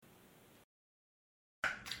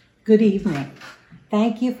Good evening.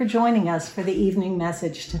 Thank you for joining us for the evening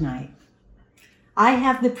message tonight. I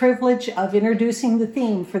have the privilege of introducing the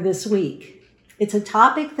theme for this week. It's a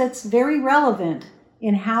topic that's very relevant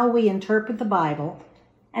in how we interpret the Bible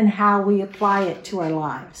and how we apply it to our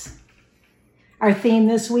lives. Our theme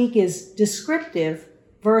this week is descriptive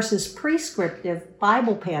versus prescriptive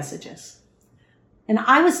Bible passages. And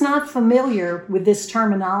I was not familiar with this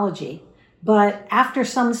terminology, but after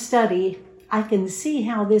some study, I can see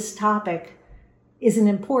how this topic is an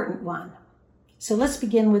important one. So let's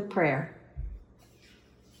begin with prayer.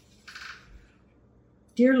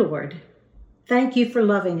 Dear Lord, thank you for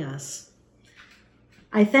loving us.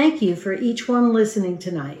 I thank you for each one listening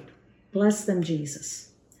tonight. Bless them, Jesus.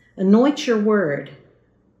 Anoint your word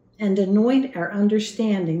and anoint our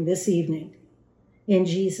understanding this evening. In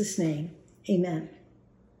Jesus' name, amen.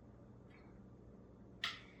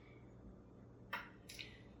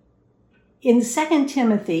 In 2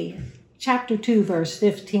 Timothy chapter 2, verse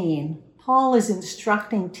 15, Paul is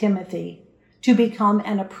instructing Timothy to become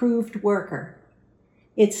an approved worker.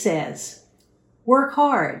 It says, "Work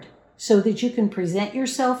hard so that you can present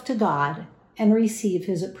yourself to God and receive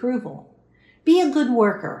his approval. Be a good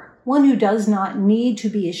worker, one who does not need to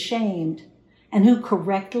be ashamed and who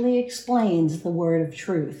correctly explains the word of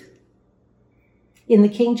truth." In the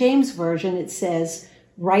King James Version, it says,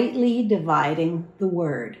 "rightly dividing the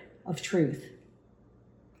word of truth."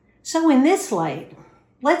 So in this light,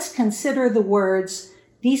 let's consider the words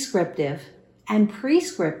descriptive and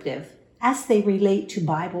prescriptive as they relate to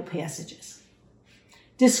Bible passages.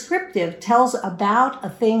 Descriptive tells about a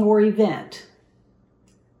thing or event.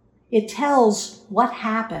 It tells what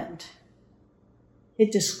happened.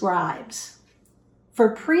 It describes. For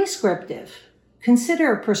prescriptive,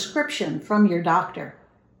 consider a prescription from your doctor.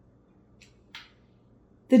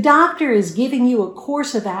 The doctor is giving you a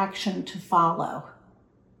course of action to follow.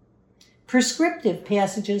 Prescriptive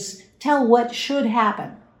passages tell what should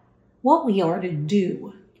happen, what we are to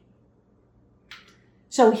do.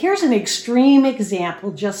 So here's an extreme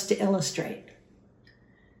example just to illustrate.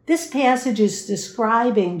 This passage is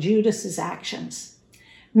describing Judas's actions.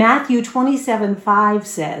 Matthew 27:5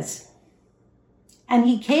 says, "And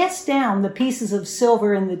he cast down the pieces of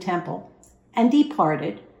silver in the temple and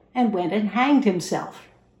departed and went and hanged himself."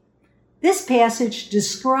 This passage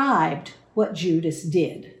described what Judas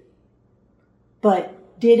did.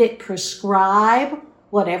 But did it prescribe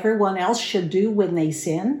what everyone else should do when they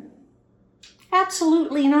sin?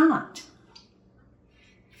 Absolutely not.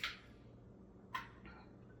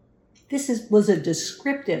 This was a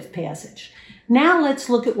descriptive passage. Now let's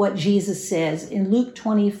look at what Jesus says in Luke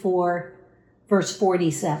 24, verse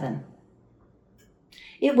 47.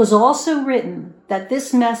 "It was also written that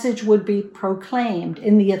this message would be proclaimed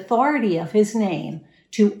in the authority of his name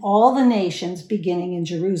to all the nations beginning in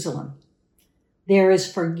Jerusalem. There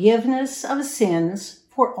is forgiveness of sins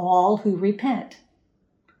for all who repent."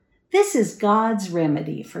 This is God's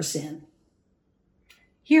remedy for sin.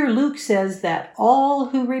 Here Luke says that all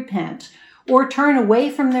who repent or turn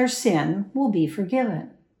away from their sin will be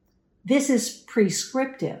forgiven. This is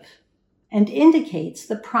prescriptive and indicates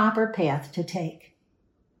the proper path to take.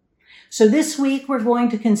 So this week we're going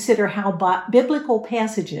to consider how biblical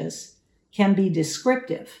passages can be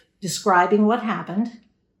descriptive, describing what happened,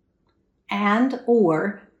 and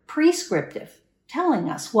or prescriptive, telling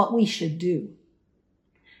us what we should do.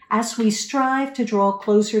 As we strive to draw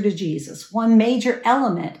closer to Jesus, one major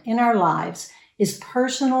element in our lives is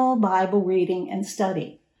personal Bible reading and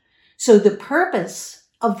study. So the purpose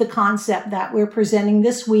of the concept that we're presenting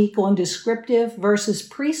this week on descriptive versus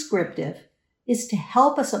prescriptive is to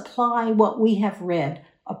help us apply what we have read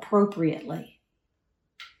appropriately.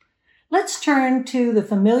 Let's turn to the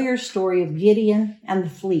familiar story of Gideon and the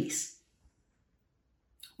fleece.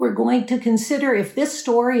 We're going to consider if this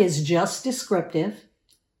story is just descriptive,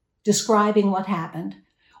 describing what happened,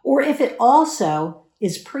 or if it also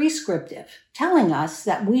is prescriptive, telling us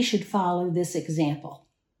that we should follow this example.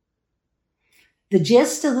 The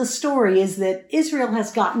gist of the story is that Israel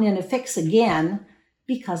has gotten in a fix again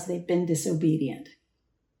because they've been disobedient.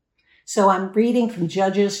 So I'm reading from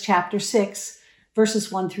Judges chapter 6,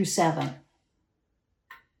 verses 1 through 7.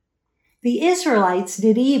 "The Israelites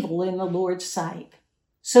did evil in the Lord's sight,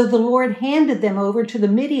 so the Lord handed them over to the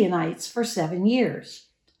Midianites for 7 years.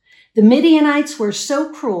 The Midianites were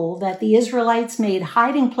so cruel that the Israelites made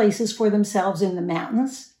hiding places for themselves in the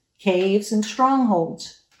mountains, caves, and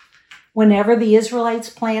strongholds. Whenever the Israelites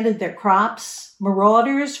planted their crops,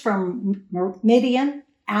 marauders from Midian,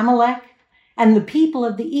 Amalek, and the people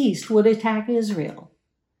of the east would attack Israel,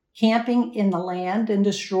 camping in the land and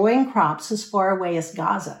destroying crops as far away as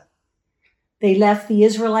Gaza. They left the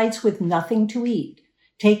Israelites with nothing to eat,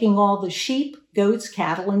 taking all the sheep, goats,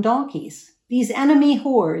 cattle, and donkeys. These enemy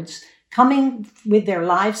hordes, coming with their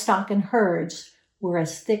livestock and herds, were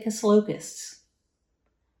as thick as locusts.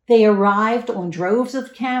 They arrived on droves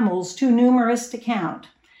of camels too numerous to count,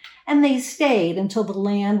 and they stayed until the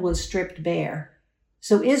land was stripped bare.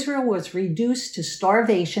 So Israel was reduced to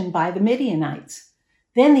starvation by the Midianites.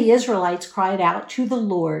 Then the Israelites cried out to the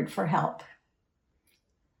Lord for help.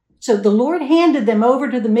 So the Lord handed them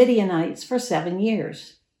over to the Midianites for 7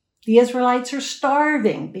 years. The Israelites are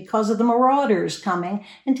starving because of the marauders coming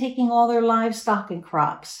and taking all their livestock and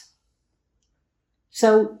crops.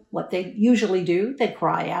 So what they usually do, they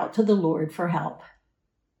cry out to the Lord for help.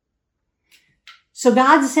 So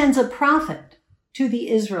God sends a prophet to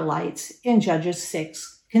the Israelites in Judges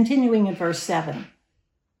 6, continuing in verse 7.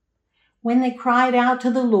 When they cried out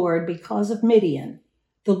to the Lord because of Midian,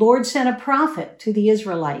 the Lord sent a prophet to the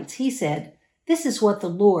Israelites. He said, "This is what the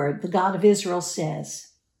Lord, the God of Israel,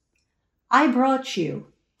 says. I brought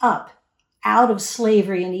you up out of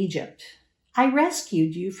slavery in Egypt. I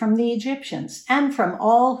rescued you from the Egyptians and from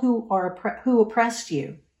all who oppressed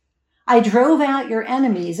you. I drove out your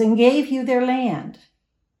enemies and gave you their land.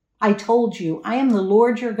 I told you, I am the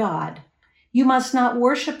Lord your God. You must not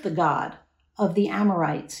worship the God of the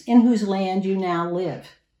Amorites, in whose land you now live.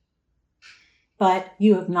 But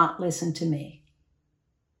you have not listened to me."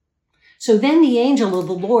 So then the angel of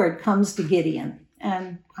the Lord comes to Gideon,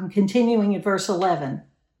 and I'm continuing at verse 11.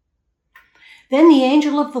 Then the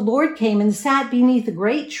angel of the Lord came and sat beneath a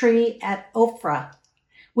great tree at Ophrah,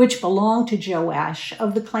 which belonged to Joash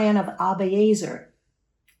of the clan of Abiezer.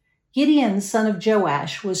 Gideon, son of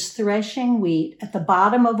Joash, was threshing wheat at the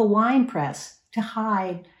bottom of a winepress to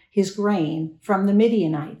hide his grain from the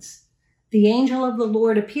Midianites. The angel of the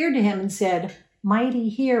Lord appeared to him and said, "Mighty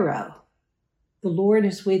hero, the Lord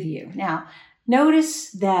is with you." Now, notice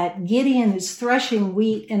that Gideon is threshing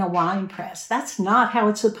wheat in a winepress. That's not how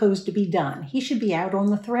it's supposed to be done. He should be out on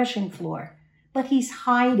the threshing floor, but he's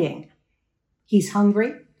hiding. He's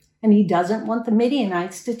hungry, and he doesn't want the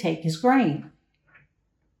Midianites to take his grain.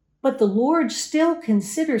 But the Lord still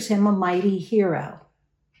considers him a mighty hero.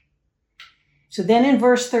 So then in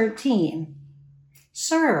verse 13,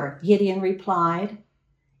 "Sir," Gideon replied,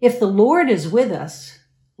 "if the Lord is with us,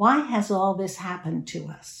 why has all this happened to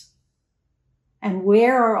us? And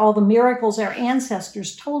where are all the miracles our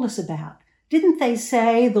ancestors told us about? Didn't they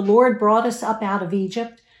say the Lord brought us up out of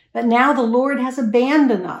Egypt, but now the Lord has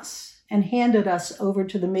abandoned us and handed us over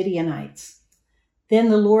to the Midianites?" Then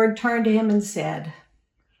the Lord turned to him and said,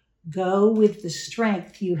 "Go with the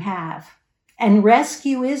strength you have and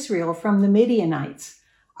rescue Israel from the Midianites.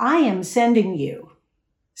 I am sending you."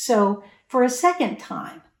 So for a second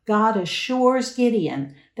time, God assures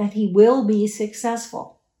Gideon that he will be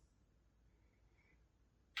successful.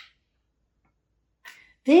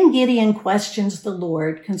 Then Gideon questions the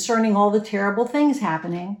Lord concerning all the terrible things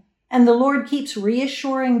happening, and the Lord keeps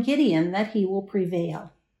reassuring Gideon that he will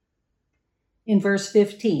prevail. In verse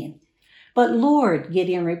 15, "But Lord,"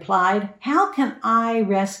 Gideon replied, "how can I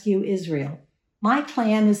rescue Israel? My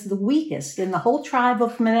clan is the weakest in the whole tribe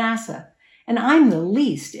of Manasseh, and I'm the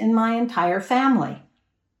least in my entire family."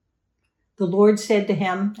 The Lord said to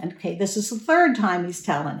him, and this is the third time he's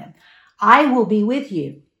telling him, "I will be with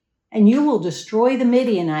you, and you will destroy the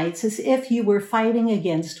Midianites as if you were fighting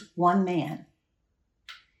against one man."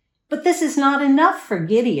 But this is not enough for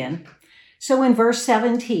Gideon. So in verse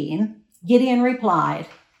 17, Gideon replied,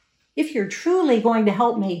 "If you're truly going to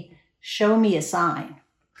help me, show me a sign.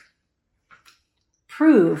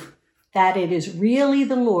 Prove that it is really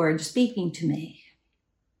the Lord speaking to me."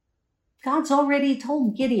 God's already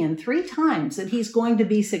told Gideon 3 times that he's going to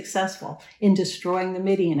be successful in destroying the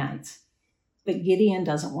Midianites. But Gideon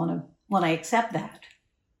doesn't want to accept that.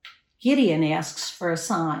 Gideon asks for a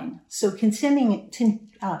sign. So continuing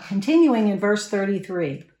in verse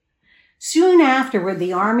 33, "Soon afterward,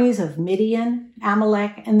 the armies of Midian,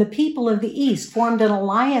 Amalek, and the people of the east formed an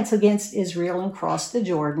alliance against Israel and crossed the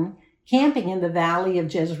Jordan, camping in the valley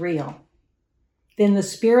of Jezreel. Then the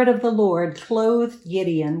Spirit of the Lord clothed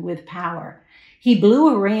Gideon with power. He blew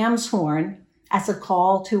a ram's horn as a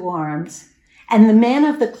call to arms, and the men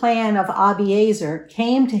of the clan of Abiezer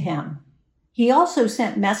came to him. He also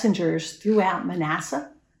sent messengers throughout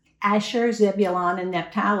Manasseh, Asher, Zebulun, and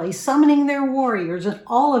Naphtali, summoning their warriors, and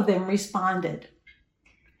all of them responded.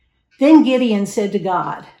 Then Gideon said to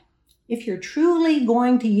God, "If you're truly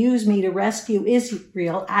going to use me to rescue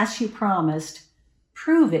Israel as you promised,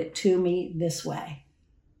 prove it to me this way."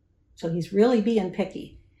 So he's really being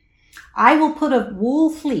picky. "I will put a wool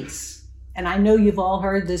fleece and I know you've all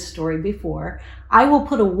heard this story before, I will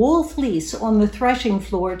put a wool fleece on the threshing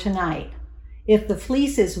floor tonight. If the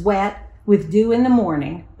fleece is wet with dew in the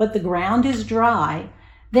morning, but the ground is dry,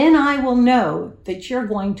 then I will know that you're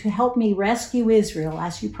going to help me rescue Israel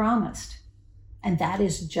as you promised. And that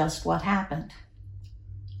is just what happened.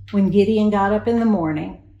 When Gideon got up in the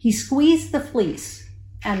morning, he squeezed the fleece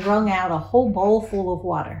and wrung out a whole bowl full of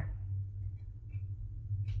water.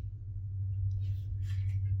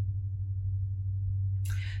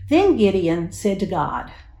 Then Gideon said to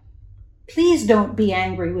God, "Please don't be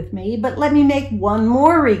angry with me, but let me make one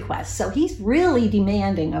more request." So he's really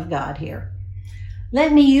demanding of God here.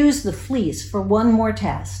 "Let me use the fleece for one more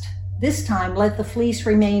test. This time, let the fleece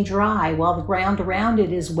remain dry while the ground around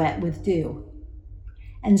it is wet with dew."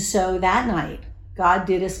 And so that night, God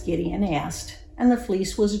did as Gideon asked, and the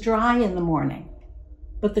fleece was dry in the morning,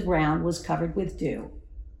 but the ground was covered with dew.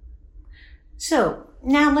 So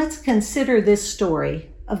now let's consider this story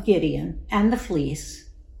of Gideon and the fleece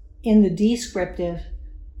in the descriptive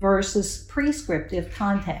versus prescriptive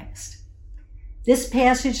context. This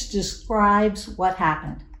passage describes what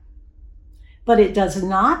happened, but it does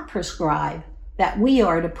not prescribe that we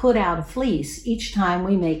are to put out a fleece each time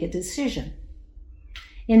we make a decision.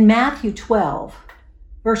 In Matthew 12,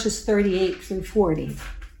 verses 38 through 40,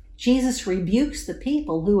 Jesus rebukes the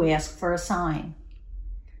people who ask for a sign.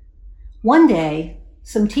 One day,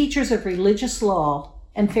 some teachers of religious law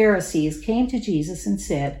and Pharisees came to Jesus and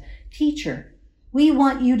said, "Teacher, we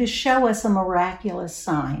want you to show us a miraculous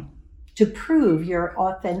sign to prove your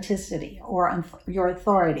authenticity or your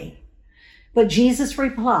authority." But Jesus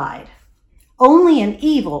replied, "Only an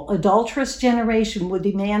evil, adulterous generation would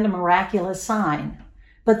demand a miraculous sign,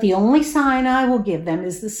 but the only sign I will give them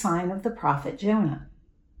is the sign of the prophet Jonah.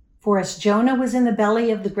 For as Jonah was in the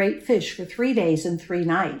belly of the great fish for 3 days and 3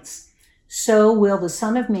 nights, so will the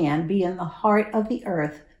Son of Man be in the heart of the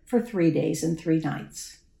earth for 3 days and 3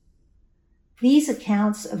 nights." These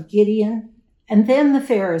accounts of Gideon and then the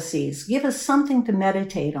Pharisees give us something to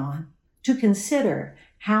meditate on, to consider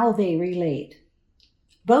how they relate.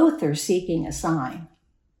 Both are seeking a sign.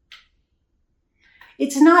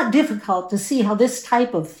 It's not difficult to see how this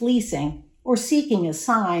type of fleecing or seeking a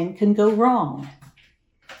sign can go wrong.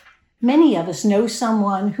 Many of us know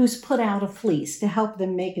someone who's put out a fleece to help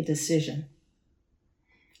them make a decision.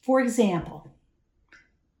 For example,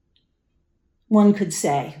 one could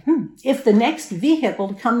say, if the next vehicle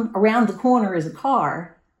to come around the corner is a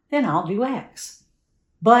car, then I'll do X.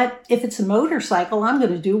 But if it's a motorcycle, I'm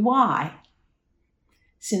going to do Y.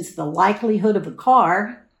 Since the likelihood of a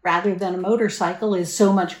car rather than a motorcycle is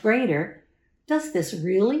so much greater, does this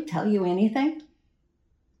really tell you anything?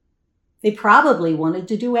 They probably wanted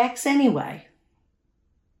to do X anyway.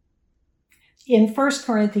 In 1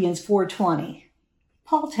 Corinthians 4:20,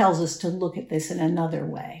 Paul tells us to look at this in another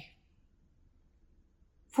way.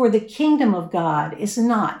 For the kingdom of God is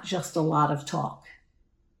not just a lot of talk.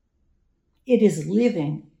 It is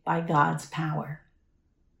living by God's power.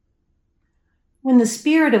 When the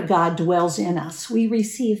Spirit of God dwells in us, we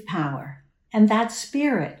receive power, and that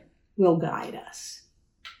Spirit will guide us.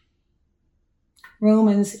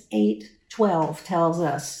 Romans 8:12 tells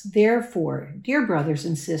us, "Therefore, dear brothers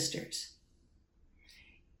and sisters,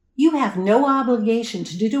 you have no obligation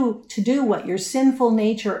to do what your sinful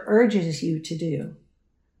nature urges you to do.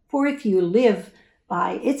 For if you live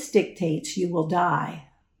by its dictates, you will die.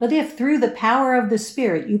 But if through the power of the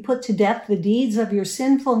Spirit you put to death the deeds of your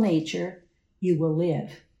sinful nature, you will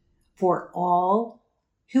live. For all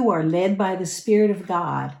who are led by the Spirit of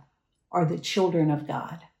God are the children of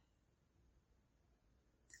God."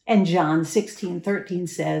 And John 16:13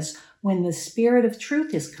 says, "When the Spirit of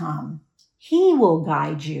truth is come, he will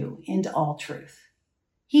guide you into all truth.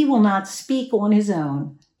 He will not speak on his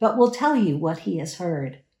own, but will tell you what he has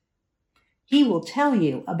heard. He will tell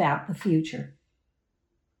you about the future."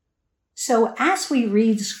 So as we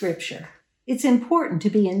read Scripture, it's important to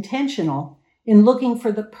be intentional in looking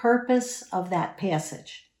for the purpose of that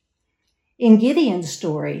passage. In Gideon's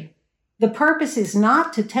story, the purpose is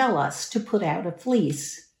not to tell us to put out a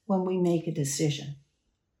fleece when we make a decision.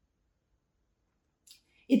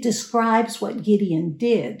 It describes what Gideon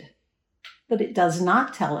did, but it does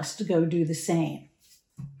not tell us to go do the same.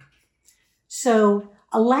 So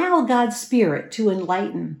allow God's Spirit to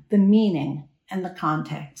enlighten the meaning and the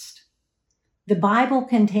context. The Bible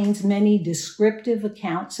contains many descriptive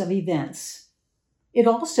accounts of events. It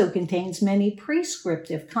also contains many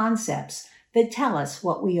prescriptive concepts that tell us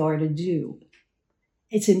what we are to do.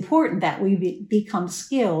 It's important that we become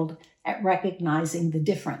skilled at recognizing the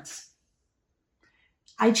difference.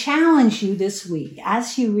 I challenge you this week,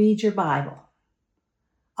 as you read your Bible,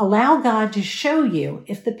 Allow God to show you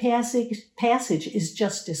if the passage is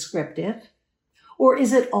just descriptive, or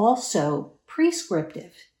is it also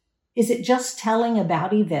prescriptive? Is it just telling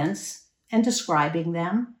about events and describing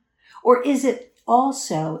them? Or is it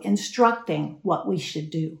also instructing what we should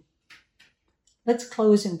do? Let's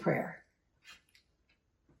close in prayer.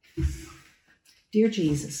 Dear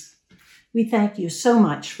Jesus, we thank you so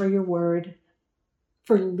much for your word,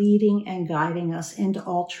 for leading and guiding us into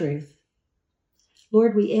all truth.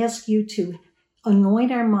 Lord, we ask you to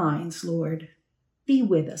anoint our minds, Lord. Be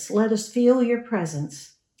with us. Let us feel your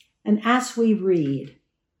presence. And as we read,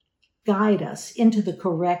 guide us into the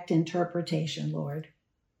correct interpretation, Lord.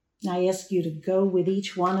 And I ask you to go with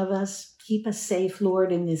each one of us. Keep us safe,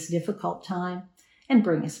 Lord, in this difficult time, and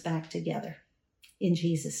bring us back together. In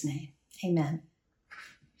Jesus' name, amen.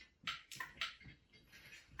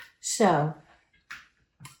 So,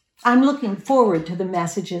 I'm looking forward to the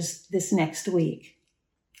messages this next week.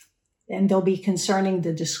 And they'll be concerning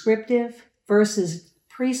the descriptive versus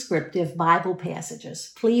prescriptive Bible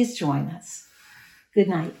passages. Please join us. Good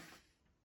night.